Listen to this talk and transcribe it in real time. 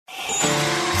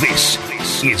This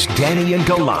is Danny and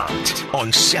Gallant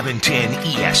on 710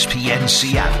 ESPN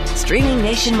Seattle. Streaming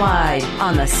nationwide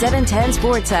on the 710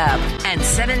 Sports app and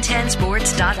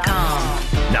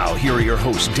 710sports.com. Now, here are your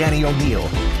hosts, Danny O'Neill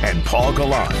and Paul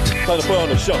Gallant. Time to put on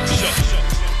the show.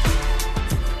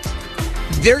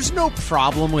 There's no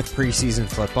problem with preseason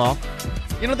football.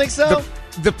 You don't think so?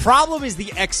 The problem is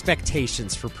the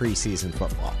expectations for preseason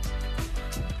football.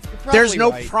 There's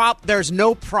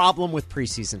no problem with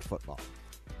preseason football.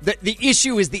 The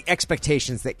issue is the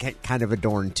expectations that can kind of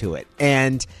adorn to it,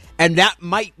 and that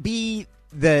might be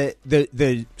the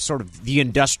sort of the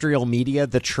industrial media,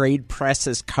 the trade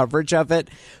press's coverage of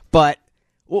it. But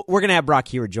we're going to have Brock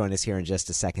Huard join us here in just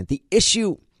a second. The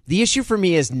issue for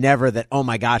me is never that, oh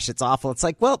my gosh, it's awful. It's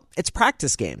like, well, it's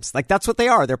practice games. Like, that's what they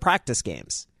are. They're practice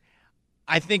games.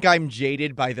 I think I'm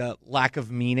jaded by the lack of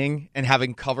meaning, and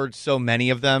having covered so many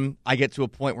of them, I get to a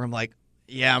point where I'm like,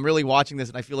 yeah, I'm really watching this,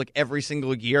 and I feel like every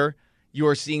single year you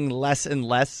are seeing less and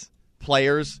less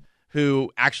players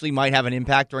who actually might have an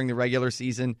impact during the regular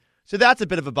season. So that's a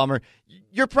bit of a bummer.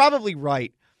 You're probably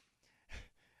right.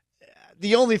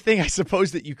 The only thing I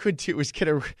suppose that you could do is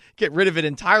get rid of it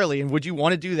entirely. And would you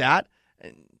want to do that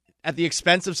at the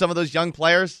expense of some of those young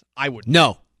players? I wouldn't.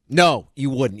 No, you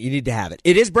wouldn't. You need to have it.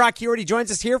 It is Brock Huard. He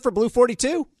joins us here for Blue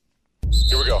 42.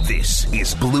 Here we go. This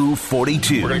is Blue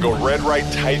 42. We're going to go red, right,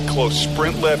 tight, close,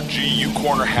 sprint left, GU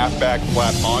corner, halfback,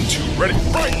 flat, on two. Ready,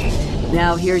 right.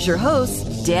 Now here's your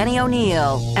hosts, Danny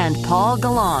O'Neill and Paul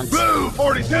Gallant. Blue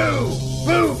 42!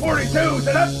 Blue 42!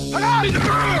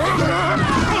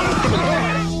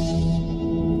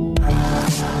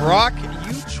 Brock,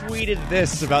 you tweeted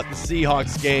this about the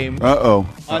Seahawks game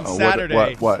on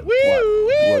Saturday. What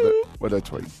did I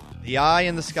tweet? The eye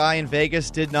in the sky in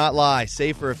Vegas did not lie.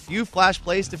 Save for a few flash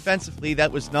plays defensively,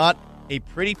 that was not a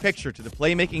pretty picture to the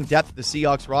playmaking depth of the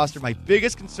Seahawks roster. My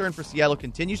biggest concern for Seattle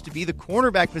continues to be the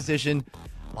cornerback position.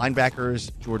 Linebackers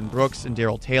Jordan Brooks and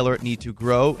Darrell Taylor need to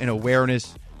grow in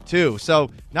awareness too. So,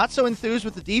 not so enthused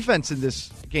with the defense in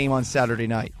this game on Saturday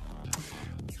night.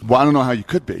 Well, I don't know how you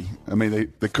could be. I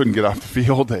mean, they couldn't get off the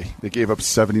field. They gave up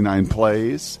 79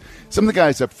 plays. Some of the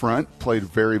guys up front played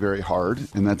very, very hard,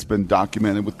 and that's been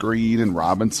documented with Green and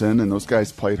Robinson, and those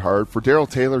guys played hard. For Darrell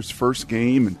Taylor's first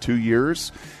game in 2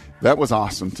 years, that was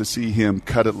awesome to see him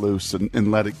cut it loose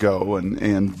and let it go.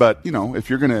 But, you know,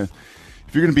 if you're going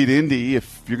to beat Indy,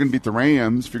 if you're going to beat the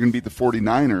Rams, if you're going to beat the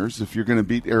 49ers, if you're going to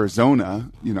beat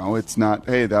Arizona, you know, it's not,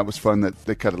 hey, that was fun that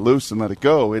they cut it loose and let it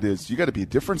go. It is, you got to be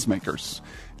difference makers.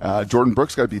 Jordan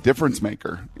Brooks got to be a difference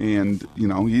maker. And, you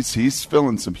know, he's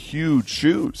filling some huge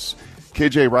shoes.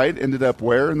 KJ Wright ended up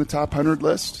where in the top 100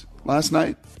 list last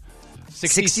night?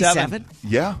 67?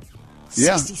 Yeah.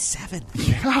 67.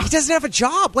 Yeah. He doesn't have a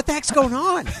job. What the heck's going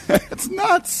on? It's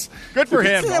nuts. Good for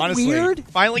him, Isn't that honestly. weird?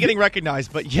 Finally getting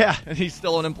recognized, but yeah, he's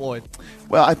still unemployed.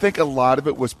 Well, I think a lot of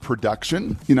it was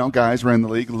production. You know, guys around the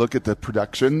league look at the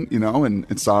production, you know,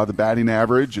 and saw the batting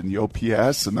average and the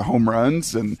OPS and the home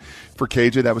runs. And for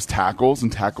KJ, that was tackles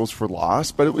and tackles for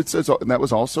loss. But that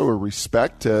was also a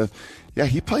respect to, yeah,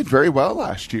 he played very well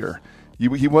last year.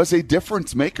 He was a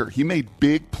difference maker. He made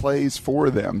big plays for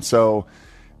them. So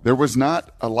there was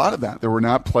not a lot of that. There were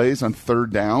not plays on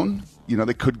third down. You know,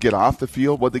 they could get off the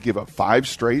field. What, they give up 5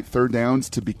 straight third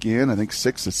downs to begin? I think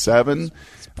 6 of 7,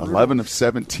 11 of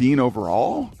 17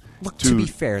 overall. Look, to be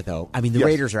fair, though, I mean, the Yes.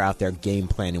 Raiders are out there game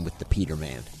planning with the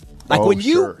Peterman. Like, Oh, when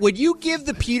sure. you give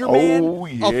the Peterman Oh,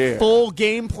 yeah. a full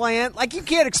game plan, like, you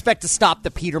can't expect to stop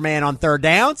the Peterman on third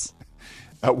downs.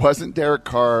 That wasn't Derek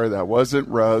Carr. That wasn't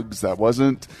Ruggs. That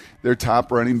wasn't their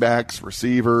top running backs,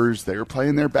 receivers. They were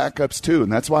playing their backups too,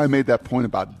 and that's why I made that point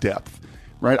about depth.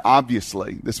 Right?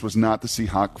 Obviously, this was not the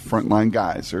Seahawks frontline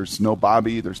guys. There's no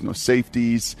Bobby. There's no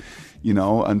safeties. You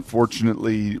know,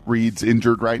 unfortunately, Reed's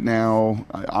injured right now.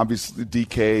 Obviously,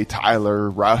 DK, Tyler,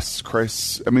 Russ,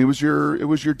 Chris. I mean, it was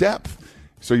your depth.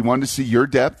 So you wanted to see your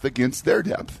depth against their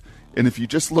depth. And if you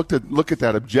just look at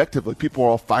that objectively, people are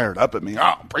all fired up at me.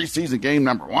 Oh, preseason game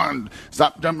number 1.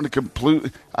 Stop jumping to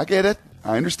completely. I get it.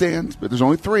 I understand. But there's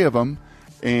only 3 of them.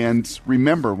 And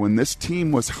remember, when this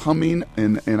team was humming,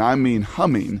 and I mean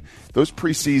humming, those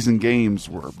preseason games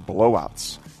were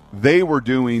blowouts. They were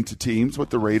doing to teams what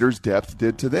the Raiders' depth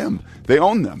did to them. They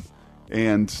owned them.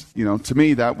 And, you know, to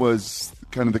me, that was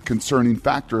kind of the concerning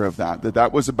factor of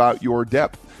that was about your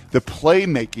depth, the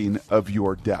playmaking of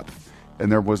your depth.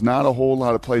 And there was not a whole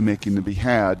lot of playmaking to be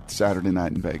had Saturday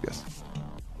night in Vegas.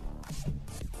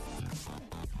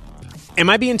 Am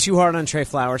I being too hard on Trey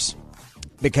Flowers?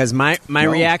 Because my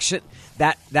reaction,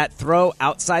 that throw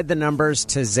outside the numbers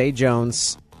to Zay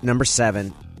Jones, number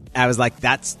 7, I was like,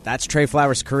 that's Trey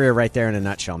Flowers' career right there in a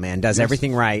nutshell, man. Does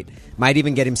everything right, might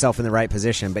even get himself in the right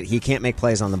position, but he can't make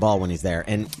plays on the ball when he's there.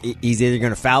 And he's either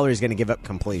going to foul or he's going to give up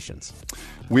completions.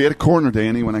 We had a corner,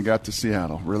 Danny, when I got to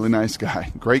Seattle. Really nice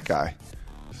guy. Great guy.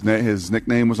 His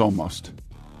nickname was Almost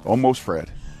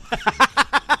Fred.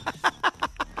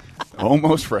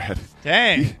 Almost Fred.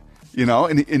 Dang.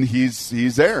 And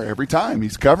he's there every time.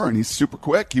 He's covering. He's super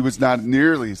quick. He was not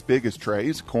nearly as big as Trey.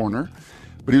 He's a corner,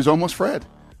 but he was almost Fred.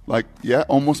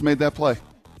 Almost made that play.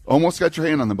 Almost got your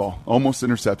hand on the ball. Almost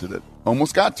intercepted it.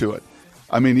 Almost got to it.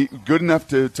 I mean, good enough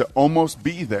to almost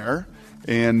be there.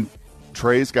 And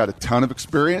Trey's got a ton of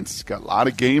experience. Got a lot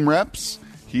of game reps.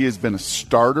 He has been a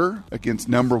starter against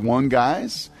number one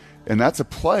guys. And that's a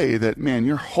play that, man,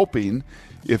 you're hoping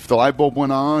if the light bulb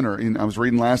went on, I was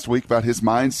reading last week about his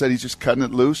mindset, he's just cutting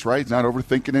it loose, right? He's not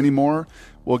overthinking anymore.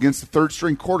 Well, against the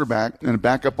third-string quarterback and a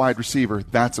backup wide receiver,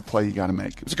 that's a play you got to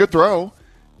make. It was a good throw.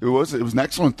 It was an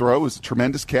excellent throw. It was a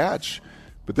tremendous catch.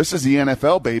 But this is the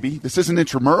NFL, baby. This isn't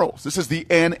intramurals. This is the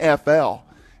NFL.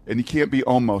 And you can't be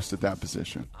almost at that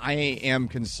position. I am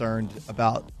concerned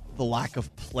about the lack of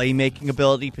playmaking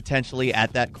ability potentially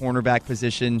at that cornerback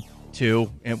position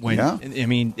too. And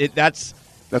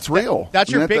that's real.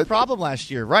 That's your big problem last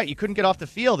year, right? You couldn't get off the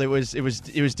field. It was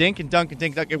dink and dunk and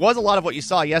dink dunk. It was a lot of what you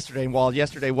saw yesterday. And while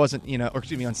yesterday wasn't,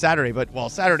 on Saturday, but while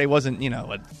Saturday wasn't,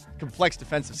 a complex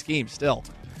defensive scheme still.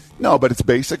 No, but it's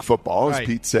basic football, as right.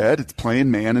 Pete said. It's playing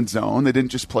man and zone. They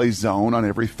didn't just play zone on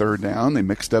every third down. They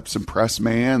mixed up some press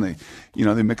man.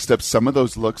 They mixed up some of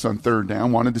those looks on third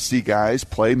down. Wanted to see guys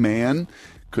play man.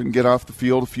 Couldn't get off the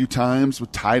field a few times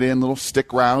with tight end little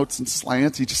stick routes and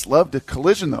slants. You just love to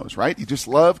collision those, right? You just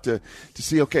love to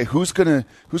see, okay, who's gonna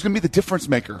be the difference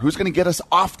maker? Who's gonna get us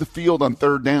off the field on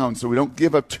third down so we don't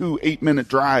give up 2 8-minute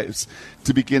drives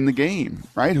to begin the game,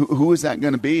 right? Who is that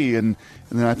going to be? And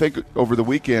then I think over the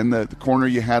weekend, the corner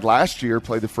you had last year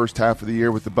played the first half of the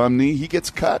year with the bum knee. He gets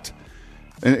cut.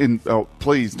 And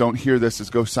please don't hear this as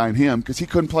go sign him because he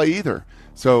couldn't play either.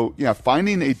 So,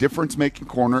 finding a difference-making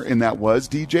corner, and that was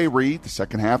DJ Reed the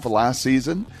second half of last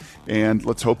season. And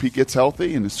let's hope he gets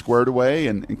healthy and is squared away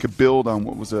and can build on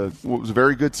what was a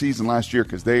very good season last year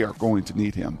because they are going to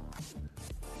need him.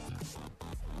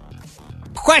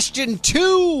 Question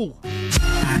 2.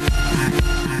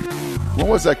 What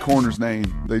was that corner's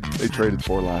name they traded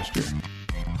for last year?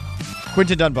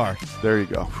 Quinton Dunbar. There you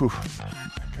go. Whew.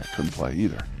 That guy couldn't play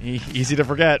either. Easy to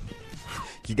forget.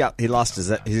 He lost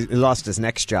his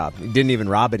next job. He didn't even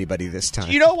rob anybody this time.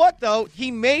 You know what, though?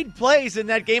 He made plays in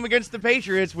that game against the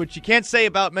Patriots, which you can't say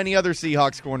about many other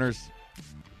Seahawks corners.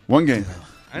 One game.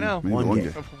 I know. One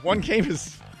game. One game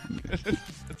is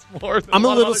it's more than I'm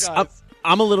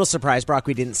a little surprised, Brock,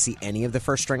 we didn't see any of the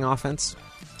first string offense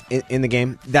in the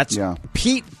game.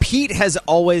 Pete has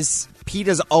always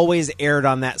erred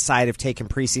on that side of taking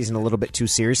preseason a little bit too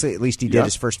seriously. At least he did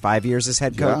his first 5 years as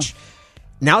head coach. Yeah.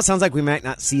 Now it sounds like we might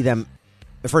not see the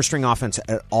first string offense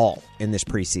at all in this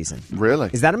preseason. Really?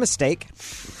 Is that a mistake?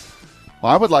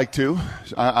 Well, I would like to.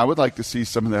 I would like to see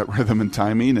some of that rhythm and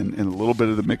timing and a little bit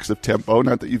of the mix of tempo.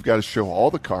 Not that you've got to show all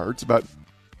the cards, but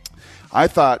I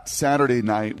thought Saturday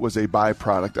night was a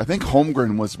byproduct. I think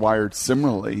Holmgren was wired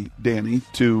similarly, Danny,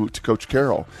 to Coach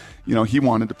Carroll. He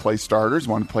wanted to play starters,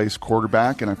 wanted to play his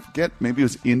quarterback, and I forget, maybe it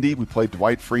was Indy. We played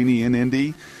Dwight Freeney in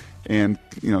Indy. And,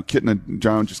 Kitten and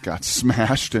John just got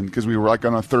smashed because we were like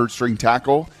on a third string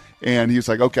tackle. And he was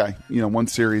like, okay, one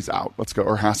series out. Let's go.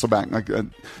 Or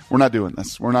Hasselback. We're not doing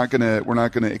this. We're not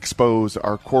gonna expose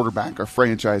our quarterback, our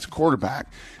franchise quarterback,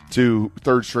 to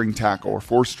third string tackle or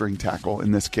fourth string tackle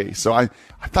in this case. So I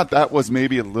thought that was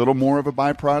maybe a little more of a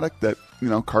byproduct that,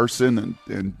 Carson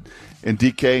and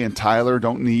DK and Tyler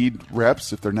don't need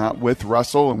reps if they're not with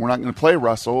Russell, and we're not going to play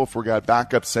Russell if we got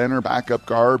backup center, backup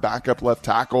guard, backup left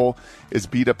tackle as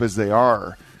beat up as they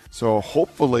are. So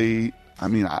hopefully,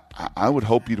 I would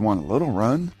hope you'd want a little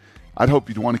run. I'd hope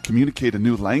you'd want to communicate a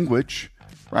new language,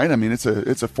 right?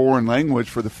 It's a foreign language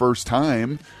for the first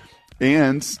time,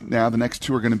 and now the next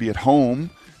two are going to be at home.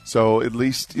 So at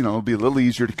least, it'll be a little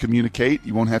easier to communicate.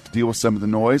 You won't have to deal with some of the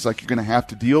noise like you're going to have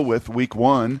to deal with week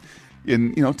one.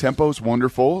 Tempo's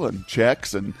wonderful and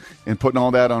checks and putting all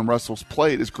that on Russell's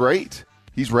plate is great.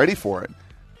 He's ready for it.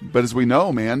 But as we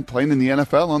know, man, playing in the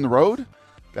NFL on the road,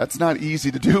 that's not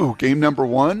easy to do. Game number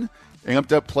 1,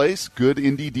 amped up place, good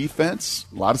Indy defense,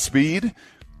 a lot of speed.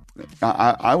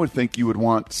 I would think you would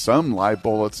want some live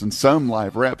bullets and some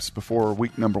live reps before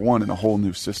week number 1 in a whole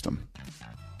new system.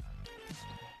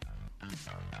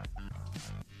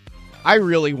 I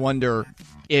really wonder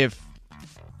if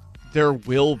there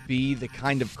will be the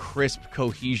kind of crisp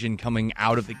cohesion coming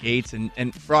out of the gates. And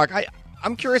Brock,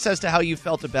 I'm curious as to how you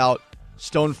felt about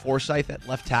Stone Forsythe at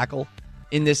left tackle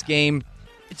in this game.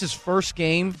 It's his first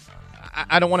game.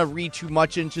 I don't want to read too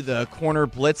much into the corner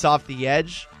blitz off the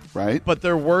edge. Right. But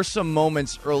there were some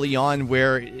moments early on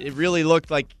where it really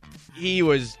looked like he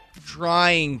was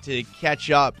trying to catch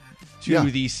up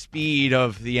to the speed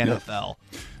of the NFL.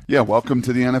 Yeah, welcome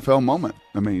to the NFL moment.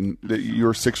 I mean,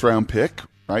 you're a 6th-round pick,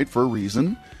 right, for a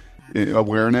reason.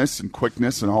 Awareness and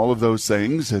quickness and all of those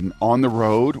things, and on the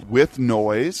road with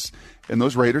noise. And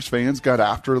those Raiders fans got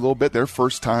after it a little bit. Their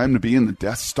first time to be in the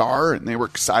Death Star, and they were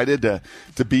excited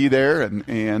to be there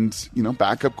and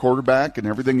backup quarterback and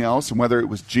everything else. And whether it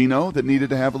was Geno that needed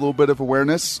to have a little bit of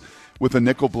awareness with a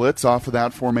nickel blitz off of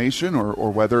that formation,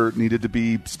 or whether it needed to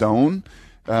be Stone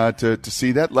to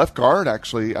see that. Left guard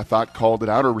actually, I thought, called it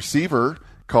out, or receiver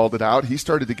called it out. He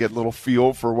started to get a little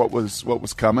feel for what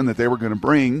was coming, that they were going to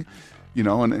bring,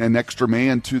 an extra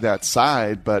man to that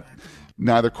side, but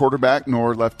neither quarterback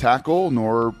nor left tackle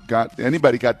nor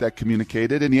anybody got that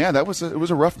communicated. And it was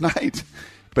a rough night,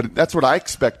 but that's what I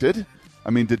expected.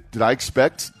 I mean, did I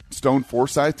expect Stone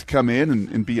Forsythe to come in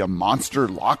and be a monster,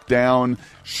 lockdown,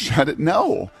 shut it?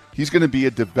 No, he's going to be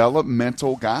a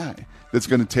developmental guy that's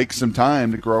going to take some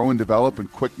time to grow and develop, and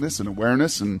quickness and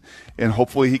awareness, and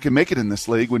hopefully he can make it in this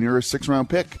league when you're a 6th-round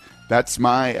pick. That's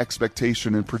my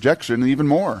expectation and projection, and even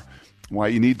more. Why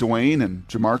you need Dwayne and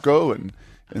Jamarco and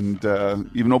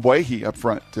even Ogbuehi up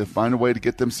front to find a way to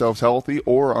get themselves healthy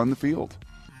or on the field.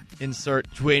 Insert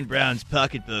Dwayne Brown's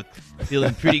pocketbook.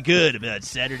 Feeling pretty good about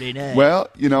Saturday night. Well,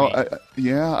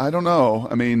 I don't know.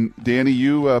 I mean, Danny,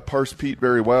 you parsed Pete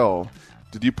very well.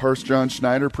 Did you parse John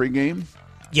Schneider pregame?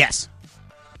 Yes.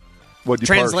 What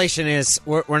translation is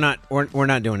we're not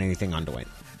doing anything on Dwayne.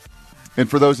 And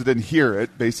for those that didn't hear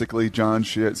it, basically John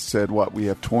said what? We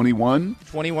have 21?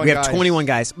 21 we guys. have 21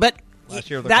 guys. But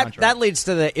that leads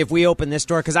to if we open this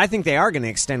door, because I think they are going to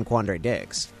extend Quandre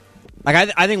Diggs.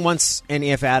 Like I think once and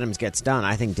if Adams gets done,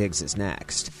 I think Diggs is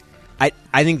next. I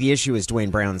think the issue is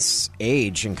Dwayne Brown's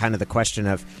age and kind of the question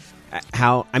of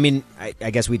how. I mean,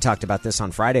 I guess we talked about this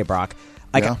on Friday, Brock.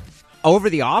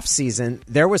 Over the offseason,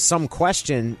 there was some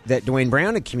question that Dwayne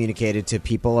Brown had communicated to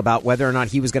people about whether or not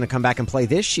he was going to come back and play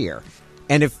this year.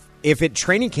 And if at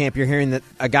training camp you're hearing that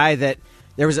a guy that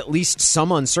there was at least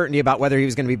some uncertainty about whether he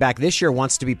was going to be back this year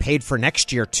wants to be paid for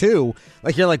next year too,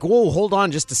 like you're like, whoa, hold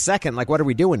on just a second. Like, what are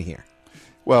we doing here?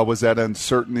 Well, was that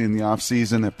uncertainty in the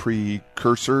offseason a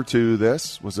precursor to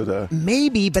this? Was it a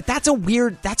maybe? But that's a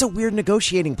weird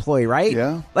negotiating ploy, right?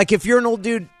 Yeah. Like if you're an old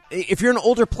dude, if you're an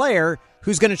older player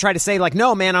who's going to try to say, like,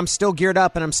 no, man, I'm still geared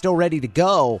up and I'm still ready to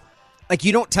go. Like,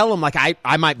 you don't tell him, like,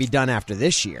 I might be done after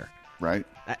this year. Right.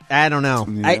 I don't know.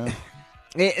 Yeah.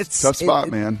 It's tough spot,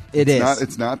 man.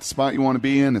 It's not the spot you want to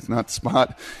be in. It's not the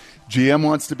spot GM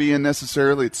wants to be in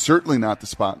necessarily. It's certainly not the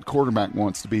spot the quarterback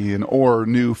wants to be in, or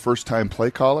new first-time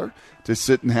play caller to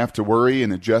sit and have to worry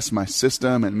and adjust my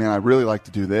system. And, man, I really like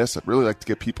to do this. I'd really like to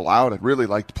get people out. I'd really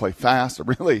like to play fast.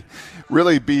 I'd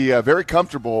really be very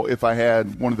comfortable if I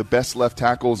had one of the best left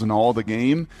tackles in all the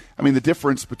game. I mean, the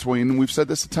difference between, and we've said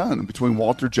this a ton, between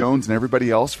Walter Jones and everybody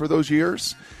else for those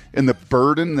years, and the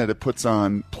burden that it puts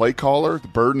on play caller, the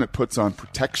burden it puts on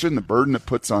protection, the burden it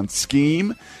puts on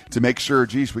scheme to make sure,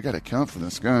 geez, we got to account for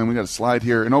this guy and we got to slide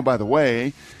here. And, oh, by the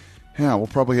way, yeah, we'll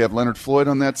probably have Leonard Floyd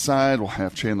on that side. We'll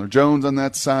have Chandler Jones on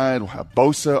that side. We'll have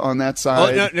Bosa on that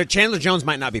side. Oh, no, Chandler Jones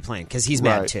might not be playing because he's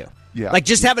mad too. Yeah. Like,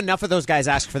 just have enough of those guys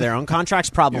ask for their own contracts,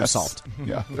 problem solved.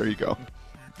 Yeah, there you go.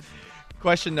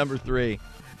 Question number 3.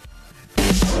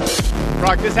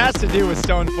 Brock, this has to do with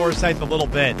Stone Forsythe a little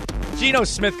bit. Geno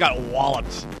Smith got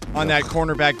walloped on that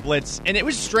cornerback blitz, and it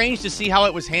was strange to see how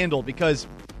it was handled because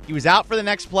he was out for the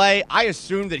next play. I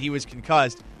assumed that he was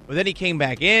concussed, but then he came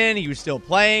back in, he was still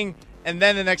playing, and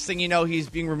then the next thing you know, he's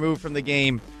being removed from the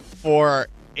game for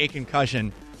a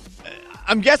concussion.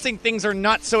 I'm guessing things are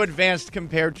not so advanced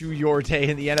compared to your day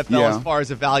in the NFL as far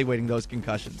as evaluating those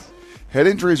concussions. Head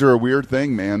injuries are a weird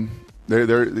thing, man.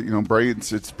 They're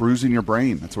brains. It's bruising your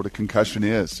brain. That's what a concussion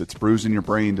is. It's bruising your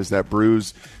brain. Does that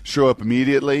bruise show up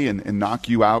immediately and knock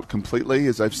you out completely?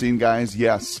 As I've seen guys,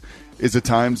 yes. Is it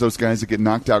times those guys that get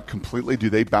knocked out completely, do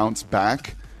they bounce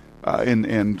back?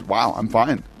 And wow, I'm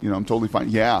fine. I'm totally fine.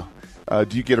 Yeah.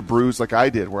 Do you get a bruise like I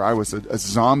did, where I was a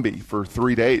zombie for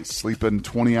 3 days, sleeping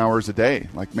 20 hours a day?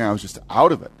 Like, man, I was just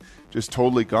out of it, just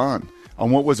totally gone.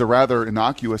 On what was a rather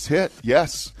innocuous hit,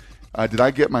 yes. Did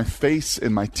I get my face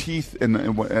and my teeth?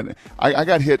 And I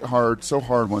got hit so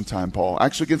hard one time, Paul,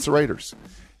 actually against the Raiders.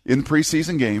 In the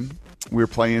preseason game, we were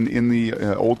playing in the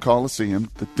old Coliseum,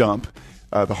 the dump,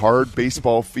 the hard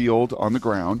baseball field on the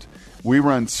ground. we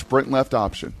run sprint left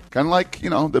option. Kind of like, the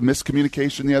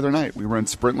miscommunication the other night. We run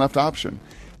sprint left option.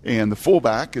 And the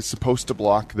fullback is supposed to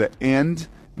block the end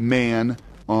man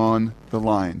on the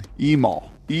line. EMOL.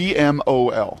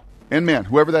 E-M-O-L. End man,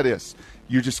 whoever that is.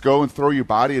 You just go and throw your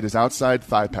body at his outside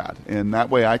thigh pad. And that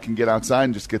way I can get outside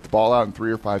and just get the ball out in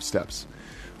 3 or 5 steps.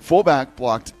 Fullback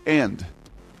blocked end.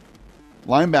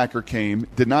 Linebacker came,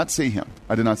 did not see him.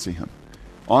 I did not see him.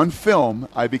 On film,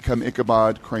 I become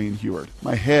Ichabod Crane Heward.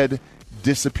 My head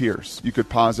disappears. You could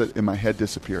pause it, and my head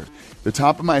disappeared. The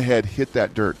top of my head hit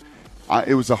that dirt.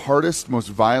 It was the hardest, most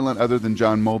violent, other than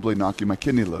John Mobley knocking my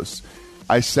kidney loose.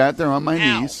 I sat there on my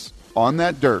knees on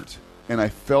that dirt, and I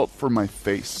felt for my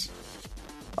face.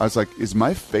 I was like, is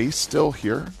my face still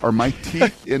here? Are my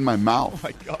teeth in my mouth? Oh,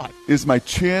 my God. Is my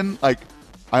chin, I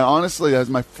honestly, as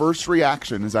my first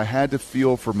reaction is I had to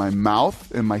feel for my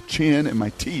mouth and my chin and my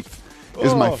teeth.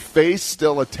 Is my face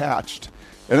still attached?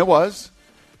 And it was.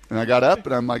 And I got up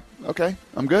and I'm like, okay,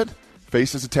 I'm good.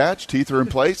 Face is attached. Teeth are in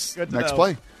place. Next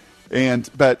play.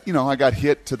 But I got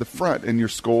hit to the front, and your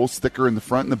skull's thicker in the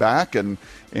front and the back. And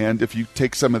if you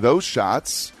take some of those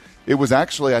shots, it was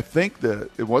actually, I think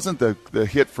it wasn't the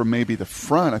hit from maybe the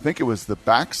front. I think it was the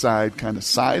backside kind of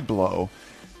side blow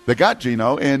that got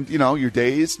Geno. And, you're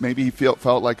dazed. Maybe he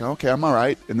felt like, okay, I'm all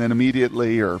right. And then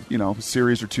immediately, or, a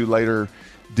series or two later,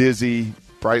 dizzy,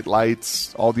 bright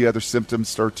lights, all the other symptoms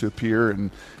start to appear,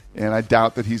 and I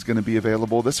doubt that he's going to be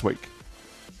available this week.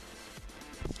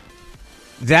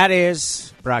 That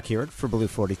is Brock Heward for Blue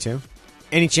 42.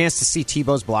 Any chance to see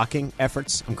Tebow's blocking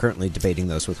efforts? I'm currently debating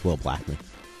those with Will Blackman.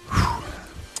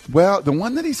 Well, the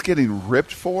one that he's getting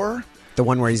ripped for. The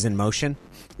one where he's in motion?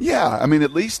 Yeah, I mean,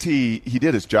 at least he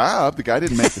did his job. The guy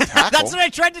didn't make the tackle. That's what I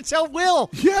tried to tell Will.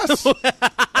 Yes.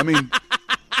 I mean,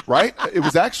 right? It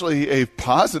was actually a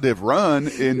positive run,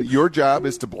 and your job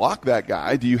is to block that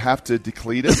guy. Do you have to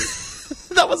decleat him?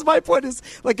 That was my point. Is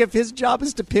if his job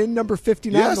is to pin number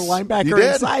 59, the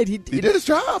linebacker inside, he did his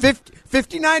job.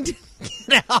 59 didn't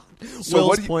get out. So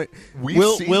Will's point.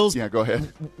 Go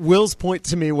ahead. Will's point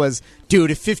to me was,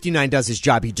 dude, if 59 does his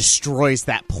job, he destroys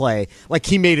that play. Like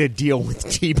he made a deal with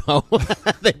Tebow.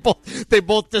 they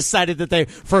both decided that they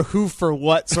for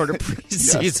what sort of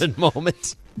preseason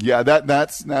moment. Yeah,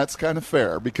 that's kind of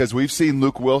fair, because we've seen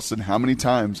Luke Wilson how many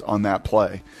times on that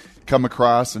play come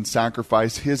across and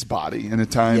sacrifice his body, and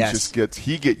at times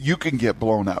you can get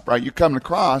blown up, right? You're coming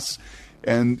across,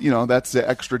 and that's the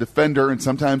extra defender, and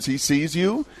sometimes he sees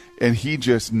you and he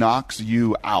just knocks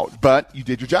you out. But you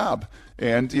did your job,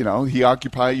 and you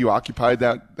occupied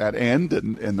that end,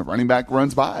 and the running back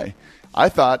runs by. I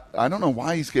don't know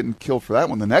why he's getting killed for that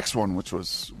one. The next one, which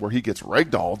was where he gets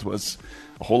ragdolled, was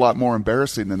a whole lot more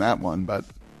embarrassing than that one, but.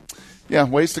 Yeah,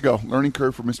 ways to go. Learning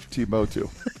curve for Mr. Tebow, too.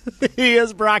 He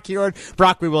is Brock Heward.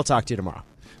 Brock, we will talk to you tomorrow.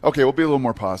 Okay, we'll be a little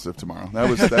more positive tomorrow.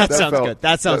 That sounds good.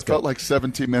 That felt like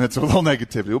 17 minutes of a little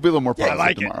negativity. We'll be a little more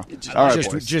positive tomorrow. All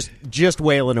right, just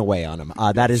wailing away on him.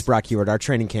 That is Brock Heward. Our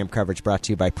training camp coverage brought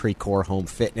to you by Precor Home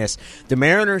Fitness. The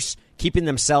Mariners keeping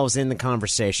themselves in the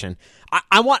conversation.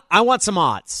 I want some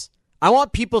odds. I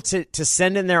want people to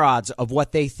send in their odds of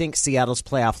what they think Seattle's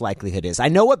playoff likelihood is. I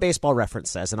know what Baseball Reference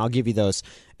says, and I'll give you those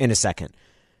in a second.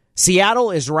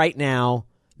 Seattle is right now,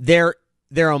 they're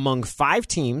among 5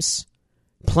 teams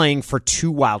playing for 2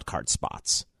 wild card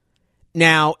spots.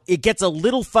 Now, it gets a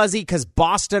little fuzzy because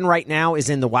Boston right now is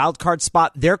in the wild card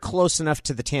spot. They're close enough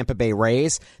to the Tampa Bay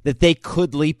Rays that they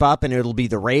could leap up and it'll be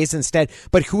the Rays instead.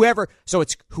 But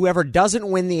it's whoever doesn't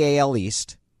win the AL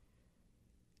East,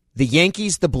 the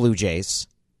Yankees, the Blue Jays,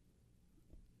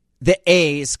 the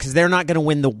A's, because they're not going to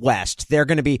win the West. They're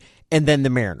going to be, and then the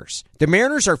Mariners. The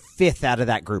Mariners are 5th out of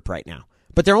that group right now.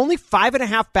 But they're only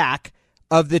 5.5 back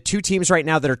of the 2 teams right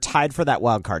now that are tied for that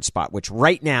wild card spot, which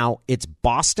right now it's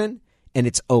Boston and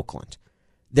it's Oakland.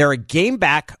 They're a game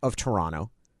back of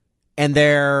Toronto, and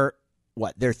they're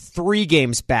 3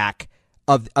 games back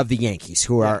of the Yankees,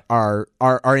 who are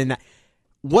in that.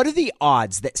 What are the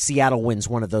odds that Seattle wins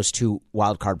one of those 2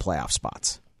 wild card playoff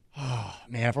spots? Oh,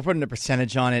 man, if we're putting a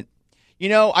percentage on it,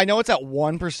 I know it's at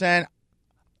 1%.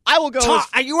 I will go.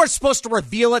 You were supposed to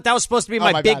reveal it. That was supposed to be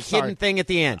my big hidden thing at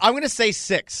the end. I'm going to say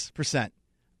 6%.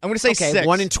 I'm going to say 6.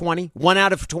 1 in 20. 1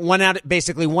 out of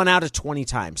 20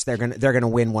 times they're going to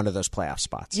win one of those playoff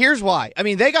spots. Here's why. I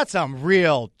mean, they got some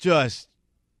real just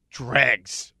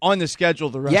dregs on the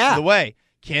schedule the rest of the way.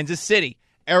 Kansas City,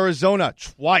 Arizona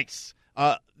twice.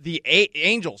 The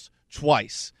Angels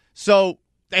twice. So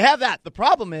they have that. The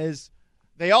problem is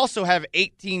they also have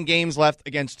 18 games left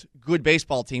against good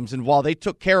baseball teams. And while they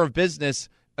took care of business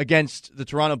against the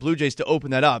Toronto Blue Jays to open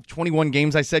that up, 21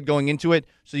 games I said going into it.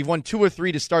 So you've won 2 or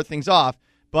 3 to start things off.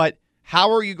 But how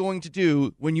are you going to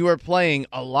do when you are playing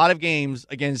a lot of games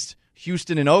against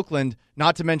Houston and Oakland,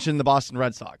 not to mention the Boston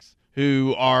Red Sox,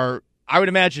 who are, I would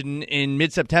imagine, in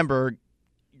mid-September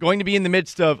going to be in the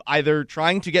midst of either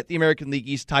trying to get the American League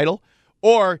East title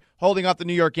or holding off the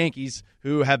New York Yankees,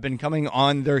 who have been coming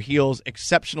on their heels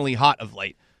exceptionally hot of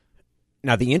late.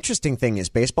 Now, the interesting thing is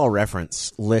Baseball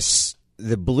Reference lists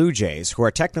the Blue Jays, who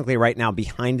are technically right now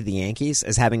behind the Yankees,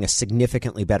 as having a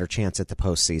significantly better chance at the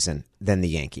postseason than the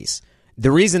Yankees. The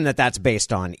reason that that's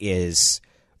based on is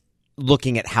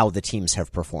looking at how the teams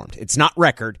have performed. It's not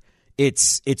record.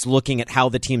 It's looking at how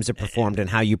the teams have performed and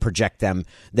how you project them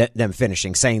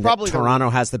finishing, saying probably that Toronto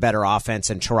has the better offense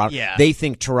and Toronto. Yeah. They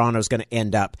think Toronto's going to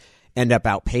end up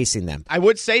outpacing them. I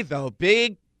would say, though,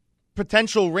 big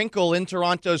potential wrinkle in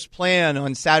Toronto's plan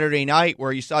on Saturday night,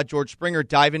 where you saw George Springer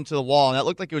dive into the wall, and that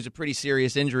looked like it was a pretty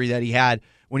serious injury that he had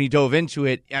when he dove into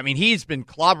it. I mean, he's been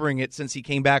clobbering it since he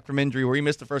came back from injury, where he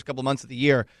missed the first couple months of the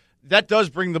year. That does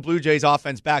bring the Blue Jays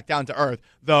offense back down to earth,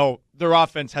 though their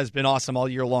offense has been awesome all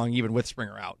year long, even with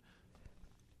Springer out.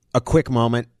 A quick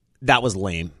moment. That was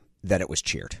lame that it was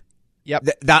cheered. Yep.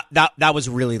 That was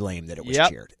really lame that it was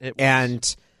cheered. It was.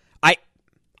 And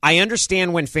I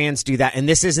understand when fans do that, and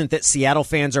this isn't that Seattle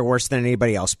fans are worse than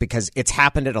anybody else, because it's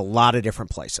happened at a lot of different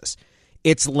places.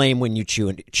 It's lame when you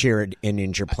cheer an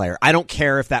injured player. I don't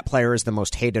care if that player is the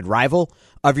most hated rival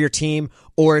of your team,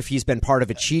 or if he's been part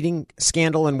of a cheating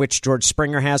scandal in which George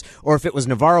Springer has, or if it was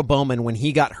Navarro Bowman when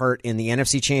he got hurt in the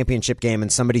NFC Championship game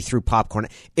and somebody threw popcorn.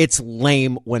 It's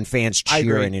lame when fans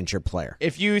cheer an injured player.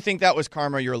 If you think that was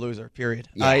karma, you're a loser, period.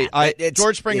 Yeah,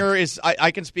 George Springer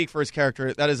I can speak for his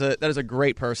character. That is a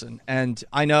great person. And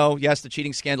I know, yes, the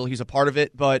cheating scandal, he's a part of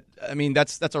it, but I mean,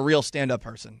 that's a real stand-up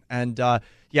person. And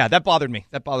yeah, that bothered me.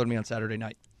 That bothered me on Saturday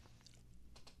night.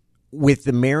 With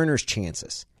the Mariners'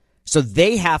 chances, so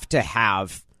they don't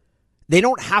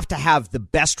have to have the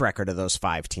best record of those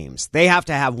 5 teams. They have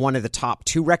to have one of the top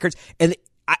 2 records. And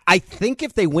I think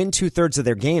if they win 2/3 of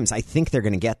their games, I think they're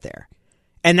going to get there.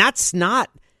 And that's not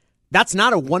a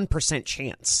 1%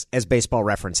 chance, as Baseball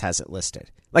Reference has it listed.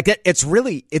 Like,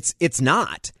 it's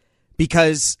not.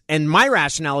 Because, and my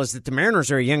rationale is that the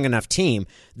Mariners are a young enough team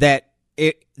that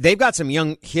they've got some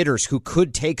young hitters who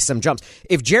could take some jumps.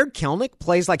 If Jared Kelenic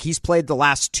plays like he's played the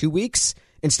last 2 weeks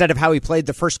instead of how he played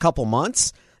the first couple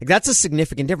months, like, that's a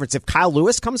significant difference. If Kyle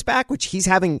Lewis comes back, which he's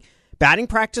having batting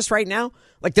practice right now,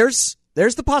 like, there's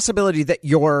the possibility that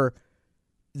your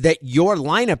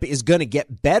lineup is going to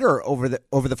get better over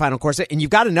the final course, and you've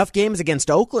got enough games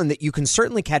against Oakland that you can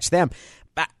certainly catch them.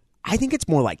 But I think it's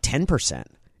more like 10%,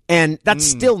 and that's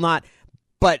still not.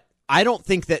 But I don't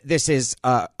think that this is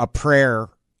a prayer,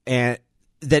 and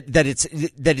that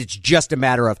it's just a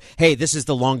matter of, hey, this is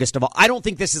the longest of all. I don't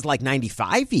think this is like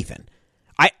 95 even.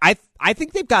 I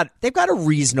think they've got a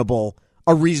reasonable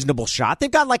shot.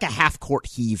 They've got like a half court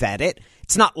heave at it.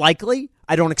 It's not likely.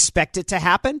 I don't expect it to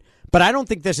happen, but I don't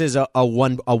think this is a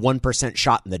 1%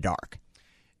 shot in the dark.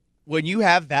 When you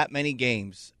have that many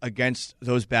games against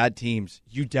those bad teams,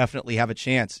 you definitely have a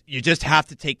chance. You just have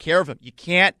to take care of them. You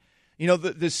can't. You know,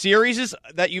 the series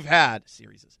that you've had,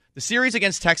 the series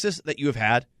against Texas that you have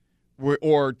had,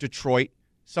 or Detroit,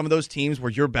 some of those teams where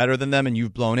you're better than them and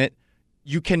you've blown it,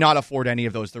 you cannot afford any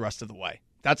of those the rest of the way.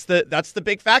 That's the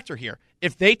big factor here.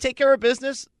 If they take care of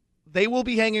business, they will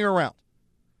be hanging around.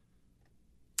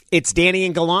 It's Danny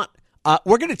and Gallant.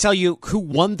 We're going to tell you who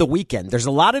won the weekend. There's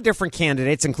a lot of different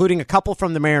candidates, including a couple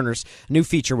from the Mariners. New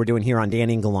feature we're doing here on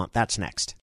Danny and Gallant. That's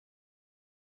next.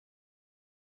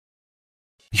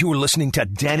 You're listening to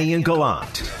Danny and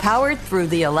Gallant. Powered through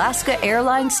the Alaska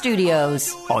Airlines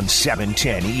Studios. On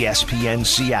 710 ESPN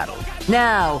Seattle.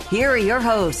 Now, here are your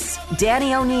hosts,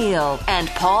 Danny O'Neill and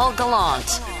Paul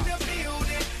Gallant.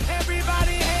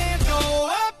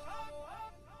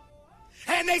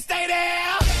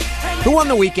 Who won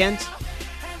the weekend?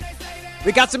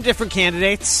 We got some different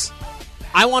candidates.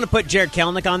 I want to put Jared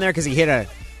Kelenic on there because he hit a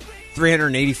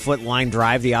 380-foot line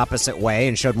drive the opposite way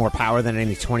and showed more power than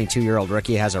any 22-year-old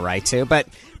rookie has a right to. But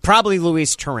probably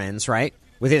Luis Torrens, right?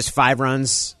 With his 5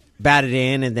 runs batted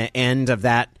in and the end of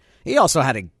that. He also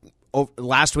had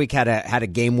last week had a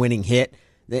game-winning hit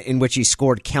in which he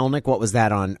scored Kelenic. What was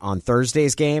that on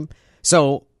Thursday's game?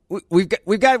 So we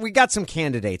got some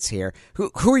candidates here.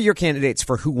 Who are your candidates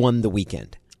for who won the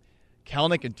weekend?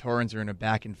 Kelenic and Torrens are in a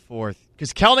back and forth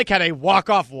because Kelenic had a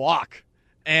walk-off walk.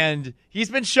 And he's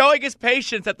been showing his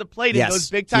patience at the plate in those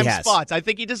big-time spots. I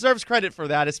think he deserves credit for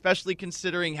that, especially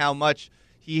considering how much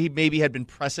he maybe had been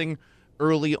pressing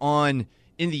early on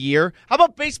in the year. How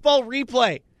about baseball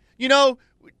replay? You know,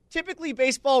 typically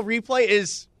baseball replay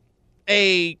is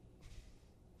a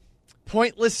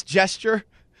pointless gesture,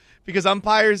 because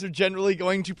umpires are generally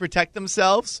going to protect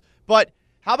themselves. But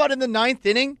how about in the 9th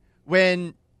inning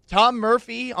when Tom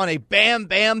Murphy on a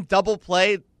bam-bam double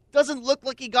play doesn't look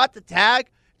like he got the tag?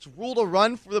 It's ruled a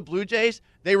run for the Blue Jays.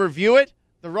 They review it.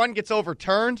 The run gets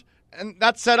overturned, and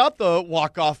that set up the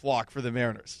walk-off walk for the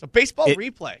Mariners. A baseball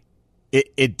replay.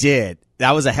 It did.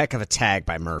 That was a heck of a tag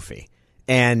by Murphy.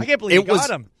 And I can't believe he got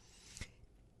him.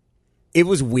 It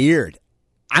was weird.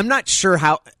 I'm not sure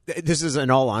how – this is in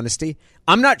all honesty.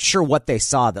 I'm not sure what they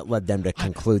saw that led them to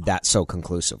conclude that so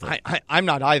conclusively. I'm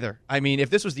not either. I mean, if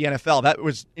this was the NFL, that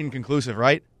was inconclusive,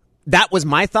 right? That was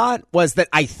my thought, was that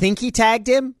I think he tagged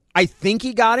him. I think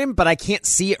he got him, but I can't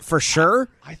see it for sure.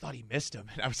 I thought he missed him.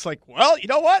 And I was like, well, you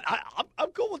know what?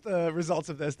 I'm cool with the results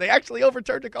of this. They actually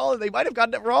overturned the call, and they might have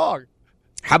gotten it wrong.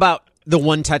 How about the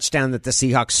one touchdown that the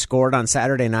Seahawks scored on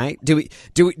Saturday night? Do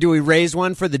we raise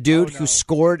one for the dude who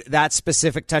scored that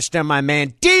specific touchdown? My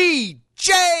man,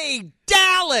 DJ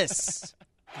Dallas.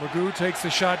 Magoo takes the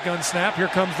shotgun snap. Here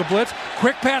comes the blitz.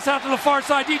 Quick pass out to the far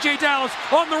side. DJ Dallas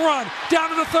on the run. Down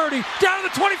to the 30. Down to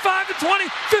the 25, the 20,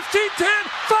 15, 10,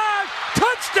 5.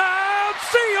 Touchdown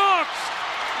Seahawks!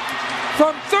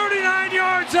 From 39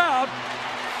 yards out,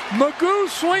 Magoo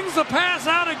swings the pass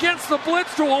out against the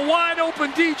blitz to a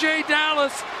wide-open DJ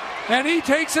Dallas, and he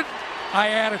takes it, I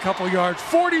add a couple yards,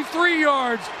 43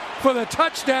 yards for the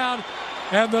touchdown,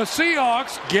 and the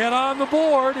Seahawks get on the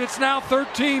board. It's now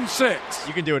 13-6.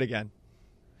 You can do it again.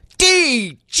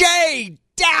 DJ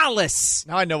Dallas!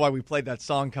 Now I know why we played that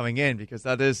song coming in, because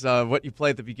that is what you play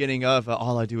at the beginning of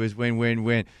All I Do Is Win, Win,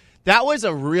 Win. That was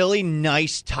a really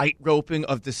nice tight-roping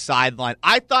of the sideline.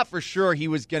 I thought for sure he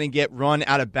was going to get run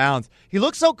out of bounds. He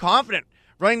looked so confident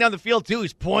running down the field, too.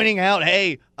 He's pointing out,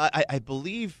 hey, I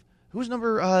believe, who's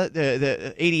number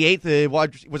the 88?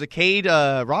 Was it Cade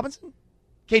Robinson?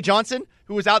 Cade Johnson,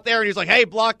 who was out there, and he was like, hey,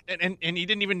 block, and he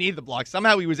didn't even need the block.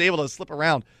 Somehow he was able to slip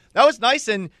around. That was nice,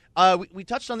 and we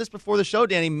touched on this before the show,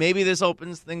 Danny. Maybe this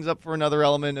opens things up for another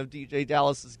element of DJ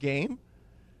Dallas's game.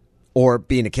 Or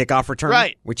being a kickoff return,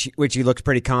 right? Which he looked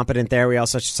pretty competent there. We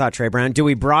also saw Trey Brown. Do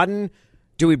we broaden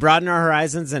our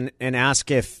horizons and ask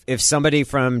if somebody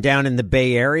from down in the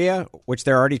Bay Area, which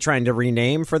they're already trying to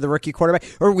rename for the rookie quarterback,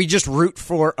 or we just root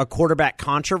for a quarterback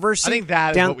controversy? I think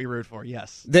that is what we root for.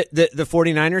 Yes. The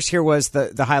 49ers. Here was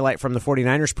the highlight from the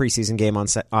 49ers preseason game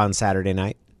on Saturday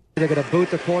night. They're going to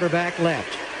boot the quarterback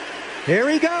left. Here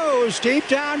he goes, deep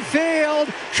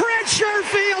downfield. Trent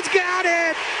Sherfield's got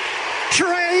it. Trey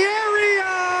Area!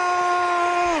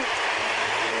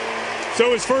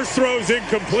 So his first throw's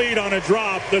incomplete on a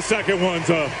drop. The second one's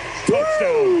a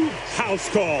touchdown. House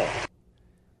call.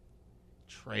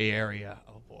 Trey Area.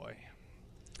 Oh, boy.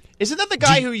 Isn't that the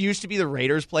guy who used to be the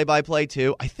Raiders play-by-play,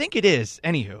 too? I think it is.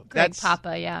 Anywho. Greg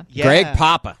Papa, yeah. Greg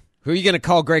Papa. Who are you going to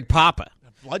call Greg Papa?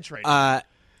 Blood trade.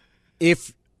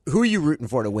 Who are you rooting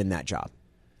for to win that job?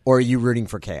 Or are you rooting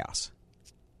for chaos?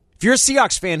 If you're a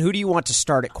Seahawks fan, who do you want to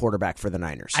start at quarterback for the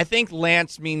Niners? I think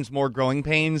Lance means more growing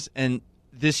pains, and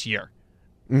this year.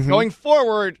 Mm-hmm. Going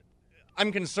forward,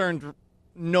 I'm concerned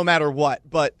no matter what,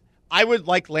 but I would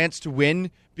like Lance to win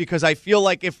because I feel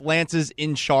like if Lance is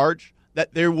in charge,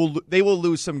 that they will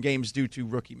lose some games due to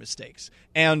rookie mistakes.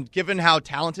 And given how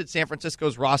talented San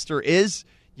Francisco's roster is,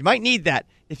 you might need that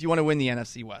if you want to win the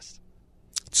NFC West.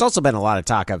 It's also been a lot of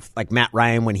talk of like Matt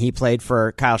Ryan when he played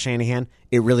for Kyle Shanahan.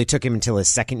 It really took him until his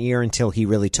second year until he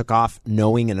really took off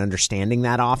knowing and understanding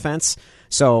that offense.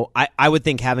 So I would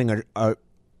think having a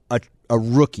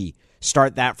rookie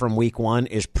start that from week one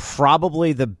is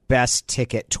probably the best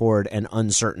ticket toward an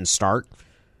uncertain start.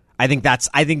 I think that's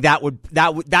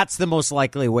the most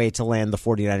likely way to land the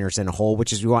 49ers in a hole,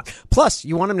 which is we want. Plus,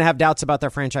 you want them to have doubts about their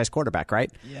franchise quarterback,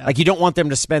 right? Yeah. Like you don't want them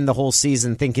to spend the whole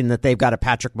season thinking that they've got a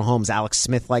Patrick Mahomes, Alex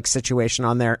Smith-like situation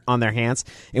on their hands,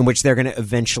 in which they're going to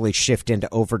eventually shift into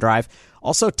overdrive.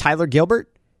 Also, Tyler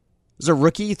Gilbert is a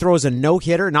rookie. He throws a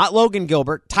no-hitter. Not Logan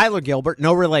Gilbert. Tyler Gilbert,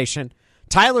 no relation.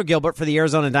 Tyler Gilbert for the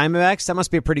Arizona Diamondbacks. That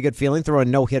must be a pretty good feeling, throwing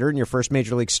a no-hitter in your first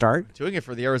Major League start. Doing it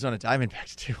for the Arizona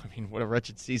Diamondbacks, too. I mean, what a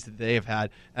wretched season they have had.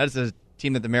 That is a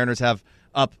team that the Mariners have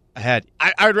up ahead.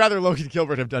 I would rather Logan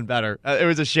Gilbert have done better. It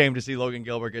was a shame to see Logan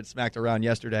Gilbert get smacked around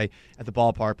yesterday at the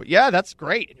ballpark. But, yeah, that's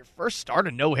great. And your first start,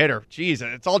 a no-hitter. Jeez,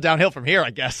 it's all downhill from here, I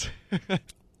guess.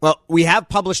 Well, we have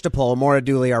published a poll. Maura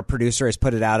Dooley, our producer, has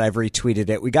put it out. I've retweeted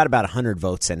it. We got about 100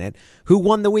 votes in it. Who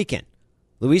won the weekend?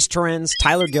 Luis Torrens,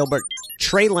 Tyler Gilbert,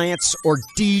 Trey Lance, or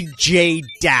DJ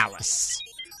Dallas?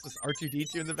 Is this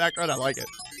R2-D2 in the background? I like it.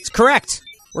 It's correct.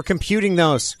 We're computing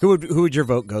those. Who would your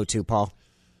vote go to, Paul?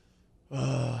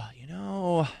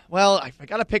 Well, if I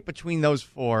got to pick between those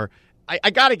four,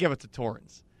 I got to give it to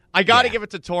Torrens. I got to give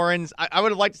it to Torrens. I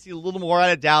would have liked to see a little more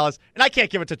out of Dallas, and I can't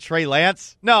give it to Trey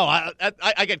Lance. No,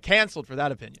 I get canceled for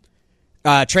that opinion.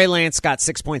 Trey Lance got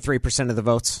 6.3% of the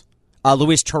votes.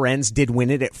 Luis Torrens did win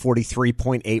it at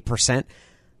 43.8%.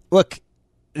 Look,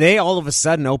 they all of a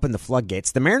sudden opened the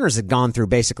floodgates. The Mariners had gone through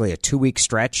basically a 2-week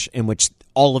stretch in which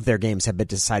all of their games had been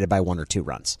decided by 1 or 2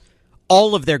 runs.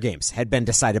 All of their games had been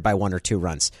decided by 1 or 2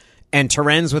 runs. And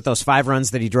Torrens, with those 5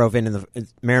 runs that he drove in the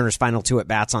Mariners' final 2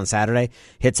 at-bats on Saturday,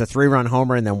 hits a 3-run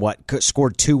homer and then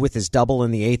scored 2 with his double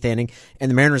in the 8th inning,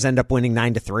 and the Mariners end up winning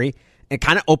 9-3. It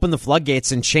kind of opened the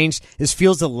floodgates and changed. This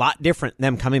feels a lot different,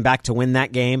 them coming back to win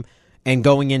that game and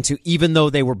going into, even though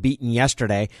they were beaten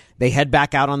yesterday, they head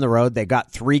back out on the road. They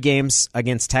got 3 games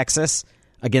against Texas,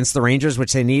 against the Rangers,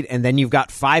 which they need, and then you've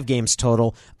got 5 games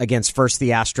total against first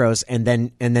the Astros and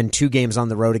then 2 games on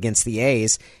the road against the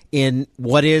A's in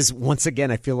what is, once again,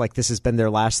 I feel like this has been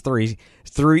their last three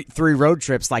road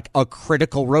trips, like a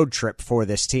critical road trip for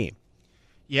this team.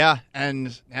 Yeah,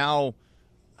 and now,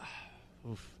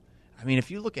 I mean, if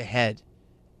you look ahead,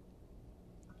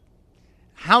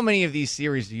 how many of these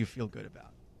series do you feel good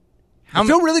about? I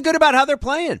feel really good about how they're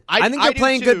playing. I think they're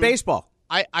playing good baseball.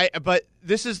 But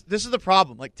this is the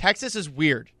problem. Like, Texas is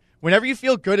weird. Whenever you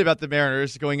feel good about the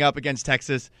Mariners going up against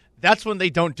Texas, that's when they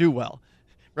don't do well,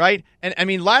 right? And I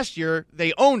mean, last year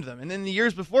they owned them, and then the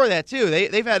years before that too,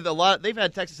 they've had a lot. They've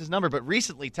had Texas's number, but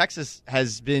recently Texas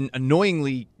has been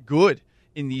annoyingly good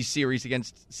in these series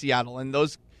against Seattle, and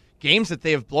those games that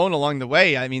they have blown along the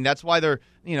way. I mean, that's why they're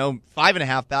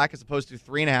 5.5 back as opposed to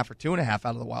 3.5 or 2.5 out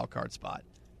of the wild card spot.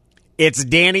 It's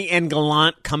Danny and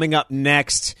Gallant coming up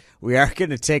next. We are going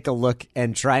to take a look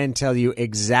and try and tell you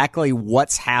exactly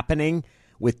what's happening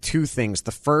with 2 things.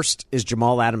 The first is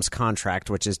Jamal Adams'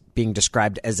 contract, which is being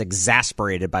described as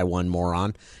exasperated by one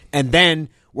moron. And then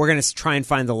we're going to try and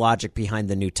find the logic behind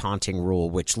the new taunting rule,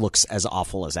 which looks as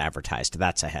awful as advertised.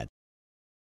 That's ahead.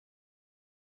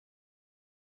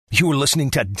 You're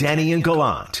listening to Danny and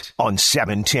Gallant on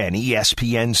 710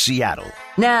 ESPN Seattle.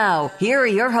 Now, here are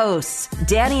your hosts,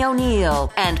 Danny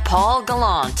O'Neill and Paul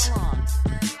Gallant.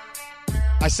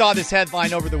 I saw this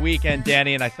headline over the weekend,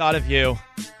 Danny, and I thought of you.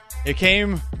 It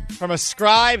came from a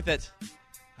scribe that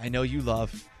I know you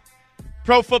love.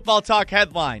 Pro Football Talk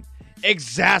headline: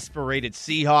 exasperated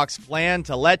Seahawks plan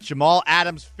to let Jamal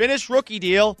Adams finish rookie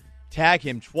deal, tag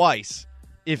him twice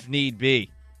if need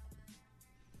be.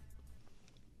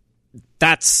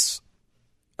 That's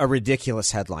a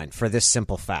ridiculous headline for this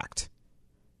simple fact.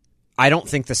 I don't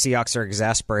think the Seahawks are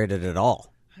exasperated at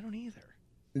all. I don't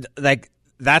either.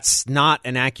 That's not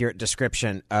an accurate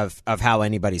description of how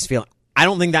anybody's feeling. I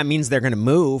don't think that means they're going to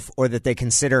move or that they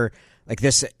consider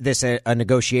this a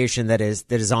negotiation that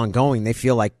is ongoing. They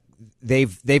feel like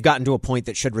they've gotten to a point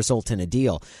that should result in a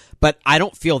deal. But I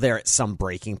don't feel they're at some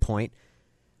breaking point.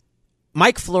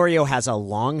 Mike Florio has a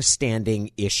long-standing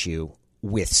issue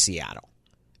with Seattle.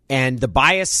 And the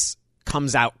bias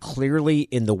comes out clearly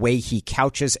in the way he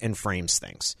couches and frames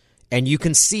things. And you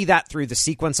can see that through the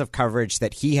sequence of coverage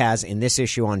that he has in this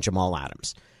issue on Jamal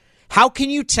Adams. How can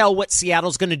you tell what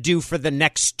Seattle's going to do for the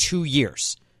next 2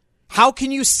 years? How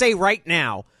can you say right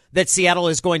now that Seattle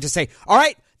is going to say, all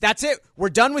right, that's it, we're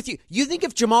done with you? You think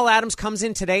if Jamal Adams comes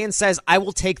in today and says, I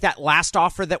will take that last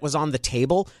offer that was on the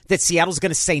table, that Seattle's going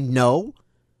to say no?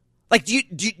 Like,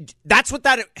 that's what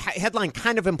that headline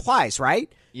kind of implies, right?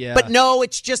 Yeah. But no,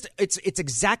 it's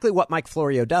exactly what Mike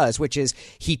Florio does, which is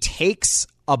he takes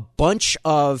a bunch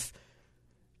of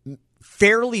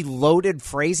fairly loaded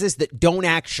phrases that don't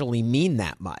actually mean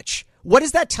that much. What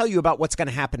does that tell you about what's going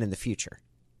to happen in the future?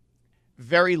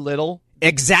 Very little.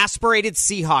 Exasperated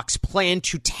Seahawks plan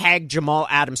to tag Jamal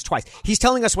Adams twice. He's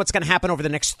telling us what's going to happen over the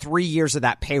next 3 years of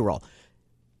that payroll.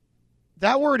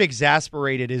 That word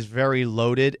exasperated is very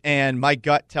loaded, and my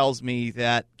gut tells me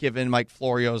that given Mike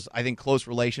Florio's, I think, close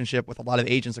relationship with a lot of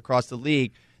agents across the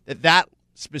league, that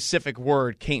specific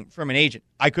word came from an agent.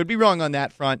 I could be wrong on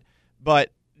that front,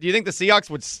 but do you think the Seahawks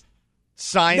would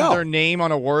sign their name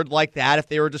on a word like that if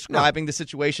they were describing the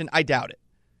situation? I doubt it.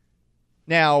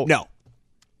 Now,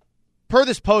 per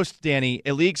this post, Danny,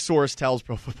 a league source tells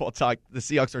Pro Football Talk the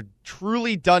Seahawks are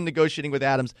truly done negotiating with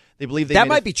Adams. They believe that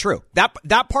might be true.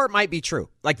 That part might be true.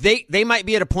 Like they might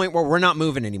be at a point where we're not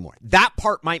moving anymore. That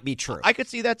part might be true. I could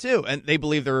see that too. And they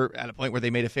believe they're at a point where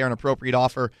they made a fair and appropriate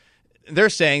offer. They're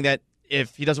saying that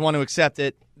if he doesn't want to accept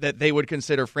it, that they would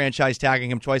consider franchise tagging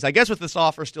him twice. I guess with this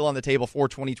offer still on the table for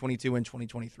 2022 and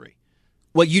 2023.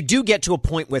 Well, you do get to a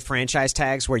point with franchise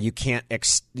tags where you can't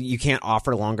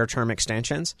offer longer term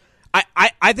extensions.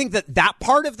 I think that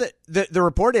part of the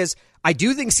report is, I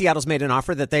do think Seattle's made an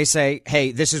offer that they say,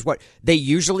 hey, this is what they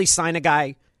usually sign a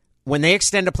guy when they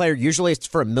extend a player, usually it's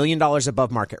for $1 million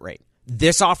above market rate.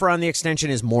 This offer on the extension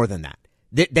is more than that.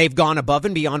 They've gone above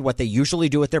and beyond what they usually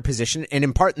do at their position, and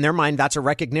in part, in their mind, that's a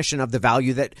recognition of the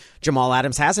value that Jamal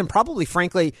Adams has, and probably,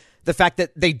 frankly, the fact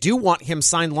that they do want him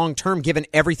signed long-term given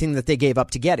everything that they gave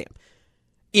up to get him.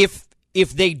 If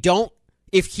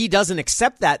he doesn't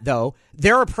accept that, though,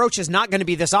 their approach is not going to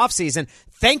be this offseason.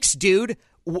 Thanks, dude.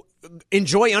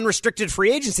 Enjoy unrestricted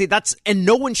free agency. And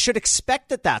no one should expect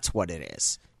that that's what it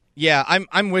is. Yeah,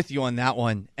 I'm with you on that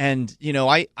one. And,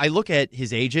 I look at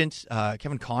his agent,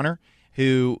 Kevin Connor,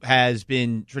 who has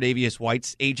been Tre'Davious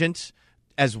White's agent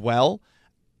as well.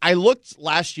 I looked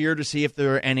last year to see if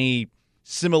there were any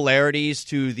similarities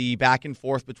to the back and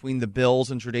forth between the Bills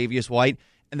and Tre'Davious White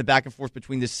and the back and forth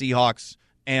between the Seahawks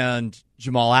and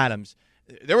Jamal Adams.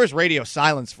 There was radio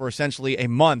silence for essentially a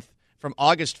month from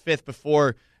August 5th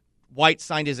before White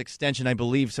signed his extension, I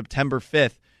believe September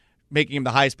 5th, making him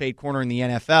the highest paid corner in the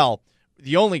NFL.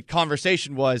 The only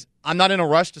conversation was, I'm not in a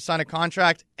rush to sign a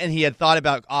contract, and he had thought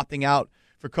about opting out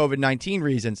for COVID-19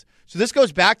 reasons. So this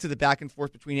goes back to the back and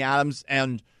forth between Adams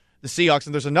and the Seahawks,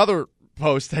 and there's another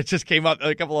post that just came up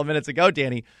a couple of minutes ago,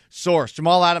 Danny. Source,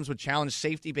 Jamal Adams would challenge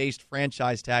safety-based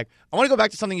franchise tag. I want to go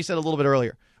back to something you said a little bit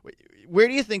earlier. Where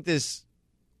do you think this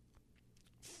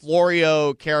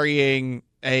Florio carrying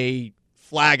a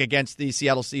flag against the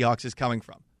Seattle Seahawks is coming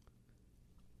from?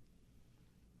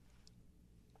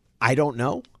 I don't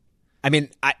know. I mean,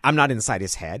 I'm not inside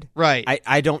his head. Right.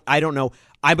 I don't know.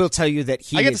 I will tell you that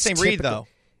I get the same read, though.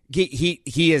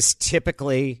 He is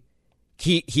typically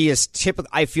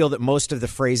I feel that most of the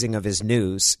phrasing of his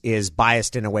news is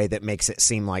biased in a way that makes it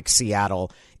seem like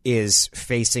Seattle is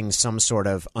facing some sort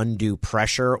of undue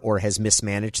pressure or has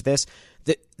mismanaged this.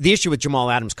 The issue with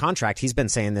Jamal Adams' contract, he's been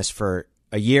saying this for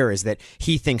a year, is that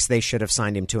he thinks they should have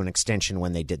signed him to an extension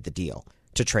when they did the deal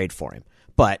to trade for him.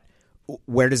 But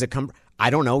where does it come? I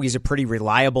don't know. He's a pretty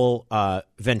reliable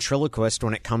ventriloquist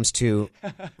when it comes to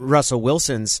Russell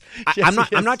Wilson's.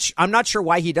 I'm not sure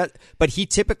why he does, but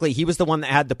he was the one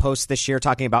that had the post this year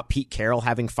talking about Pete Carroll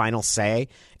having final say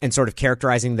and sort of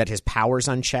characterizing that his power's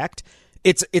unchecked.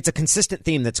 It's a consistent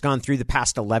theme that's gone through the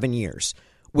past 11 years,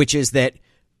 which is that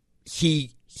he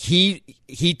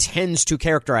tends to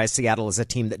characterize Seattle as a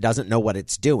team that doesn't know what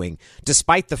it's doing,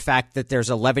 despite the fact that there's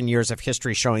 11 years of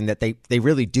history showing that they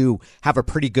really do have a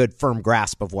pretty good firm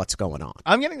grasp of what's going on.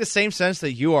 I'm getting the same sense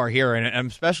that you are here, and I'm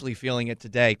especially feeling it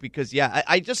today because,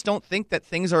 I just don't think that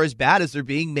things are as bad as they're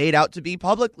being made out to be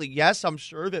publicly. Yes, I'm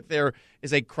sure that there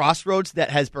is a crossroads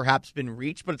that has perhaps been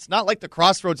reached, but it's not like the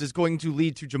crossroads is going to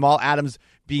lead to Jamal Adams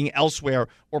being elsewhere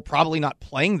or probably not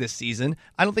playing this season.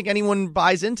 I don't think anyone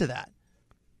buys into that.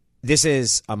 This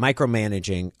is a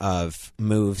micromanaging of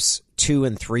moves 2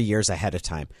 and 3 years ahead of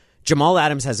time. Jamal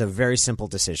Adams has a very simple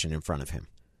decision in front of him.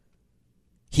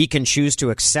 He can choose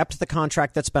to accept the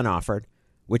contract that's been offered,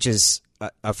 which is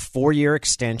a 4-year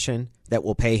extension that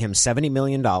will pay him $70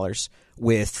 million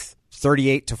with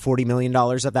 $38 to $40 million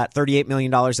of that, $38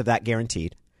 million of that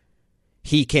guaranteed.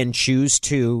 He can choose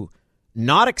to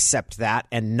not accept that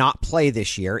and not play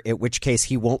this year, in which case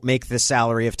he won't make the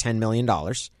salary of $10 million.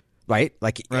 Right?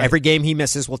 Every game he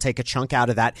misses will take a chunk out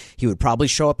of that. He would probably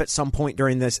show up at some point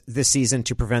during this season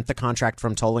to prevent the contract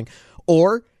from tolling.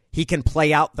 Or he can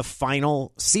play out the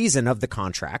final season of the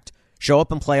contract, show up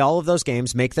and play all of those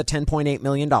games, make the $10.8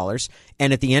 million,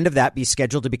 and at the end of that be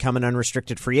scheduled to become an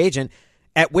unrestricted free agent,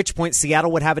 at which point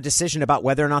Seattle would have a decision about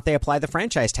whether or not they apply the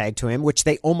franchise tag to him, which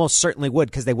they almost certainly would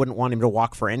because they wouldn't want him to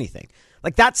walk for anything.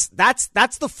 That's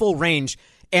the full range.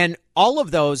 And all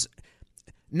of those...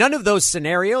 None of those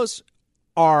scenarios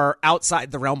are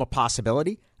outside the realm of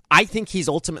possibility. I think he's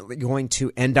ultimately going to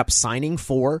end up signing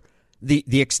for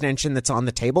the extension that's on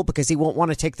the table because he won't want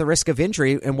to take the risk of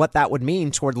injury and what that would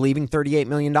mean toward leaving $38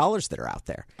 million that are out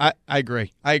there. I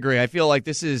agree. I feel like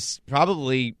this is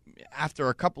probably, after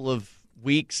a couple of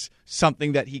weeks,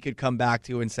 something that he could come back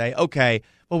to and say, okay,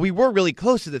 well, we were really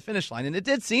close to the finish line, and it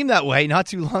did seem that way not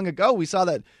too long ago. We saw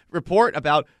that report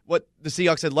about what the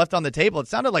Seahawks had left on the table. It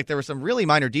sounded like there were some really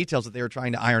minor details that they were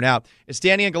trying to iron out. It's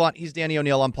Danny and Gallant. He's Danny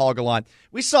O'Neill. I'm Paul Gallant.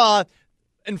 We saw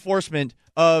enforcement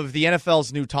of the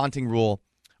NFL's new taunting rule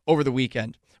over the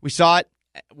weekend. We saw it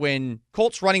when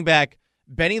Colts running back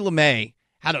Benny LeMay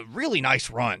had a really nice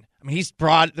run. I mean, he's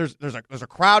broad. There's a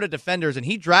crowd of defenders, and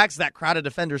he drags that crowd of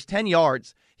defenders 10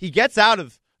 yards. He gets out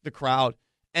of the crowd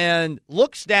and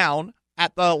looks down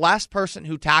at the last person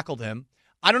who tackled him.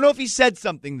 I don't know if he said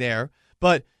something there,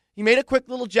 but he made a quick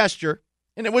little gesture,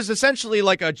 and it was essentially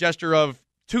like a gesture of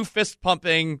 2 fist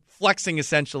pumping, flexing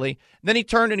essentially. And then he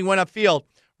turned and he went upfield.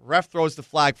 Ref throws the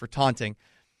flag for taunting.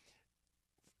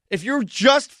 If you're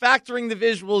just factoring the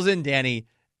visuals in, Danny,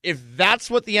 if that's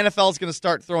what the NFL is going to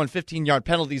start throwing 15-yard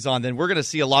penalties on, then we're going to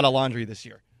see a lot of laundry this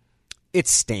year. It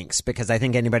stinks because I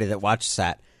think anybody that watches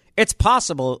that, it's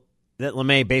possible that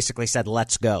LeMay basically said,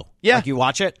 let's go. Yeah. Like, you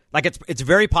watch it, like it's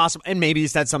very possible, and maybe he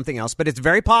said something else, but it's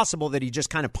very possible that he just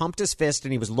kind of pumped his fist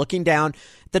and he was looking down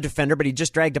at the defender, but he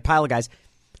just dragged a pile of guys.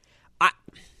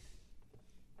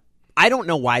 I don't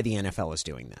know why the NFL is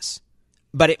doing this,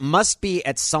 but it must be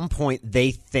at some point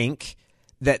they think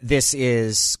that this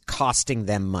is costing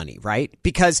them money, right?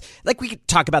 Because, like, we could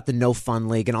talk about the no fun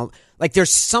league and all, like,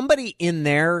 there's somebody in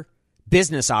their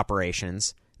business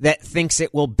operations that thinks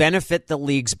it will benefit the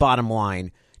league's bottom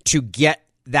line to get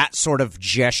that sort of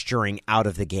gesturing out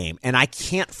of the game. And I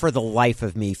can't for the life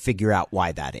of me figure out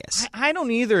why that is. I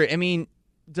don't either. I mean,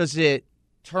 does it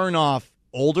turn off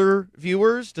older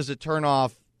viewers? Does it turn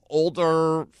off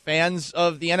older fans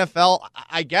of the NFL?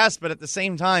 I guess, but at the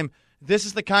same time, this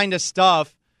is the kind of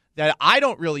stuff that I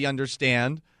don't really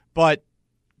understand, but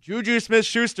Juju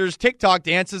Smith-Schuster's TikTok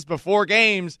dances before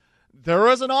games, there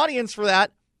is an audience for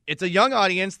that. It's a young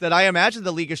audience that I imagine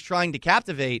the league is trying to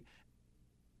captivate,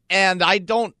 and I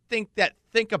don't think that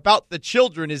think about the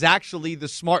children is actually the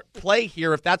smart play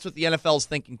here if that's what the NFL is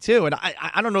thinking too, and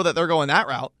I don't know that they're going that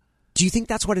route. Do you think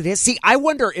that's what it is? See, I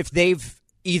wonder if they've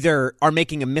either are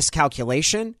making a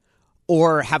miscalculation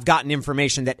or have gotten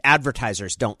information that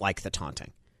advertisers don't like the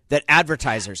taunting. That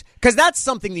advertisers, because that's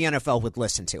something the NFL would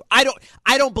listen to. I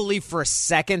don't believe for a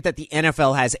second that the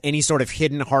NFL has any sort of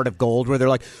hidden heart of gold where they're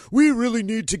like, we really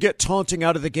need to get taunting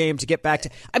out of the game to get back to.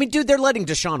 I mean, dude, they're letting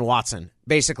Deshaun Watson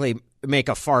basically make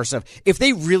a farce of. If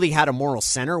they really had a moral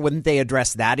center, wouldn't they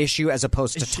address that issue as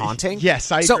opposed to taunting? Yes,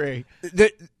 I agree.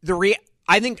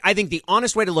 I think the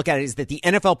honest way to look at it is that the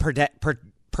NFL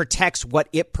protects what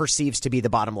it perceives to be the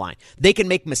bottom line. They can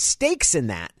make mistakes in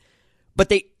that, but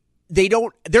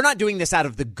they're not doing this out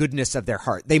of the goodness of their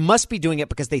heart. They must be doing it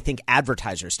because they think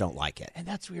advertisers don't like it. And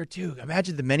that's weird too.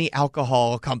 Imagine the many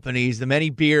alcohol companies, the many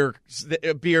beer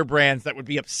brands that would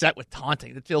be upset with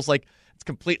taunting. It feels like it's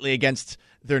completely against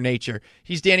their nature.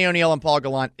 He's Danny O'Neill and Paul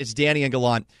Gallant. It's Danny and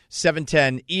Gallant,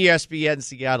 710 ESPN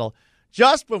Seattle.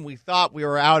 Just when we thought we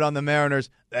were out on the Mariners,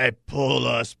 they pull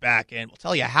us back in. We'll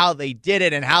tell you how they did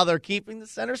it and how they're keeping the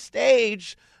center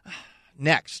stage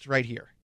next, right here.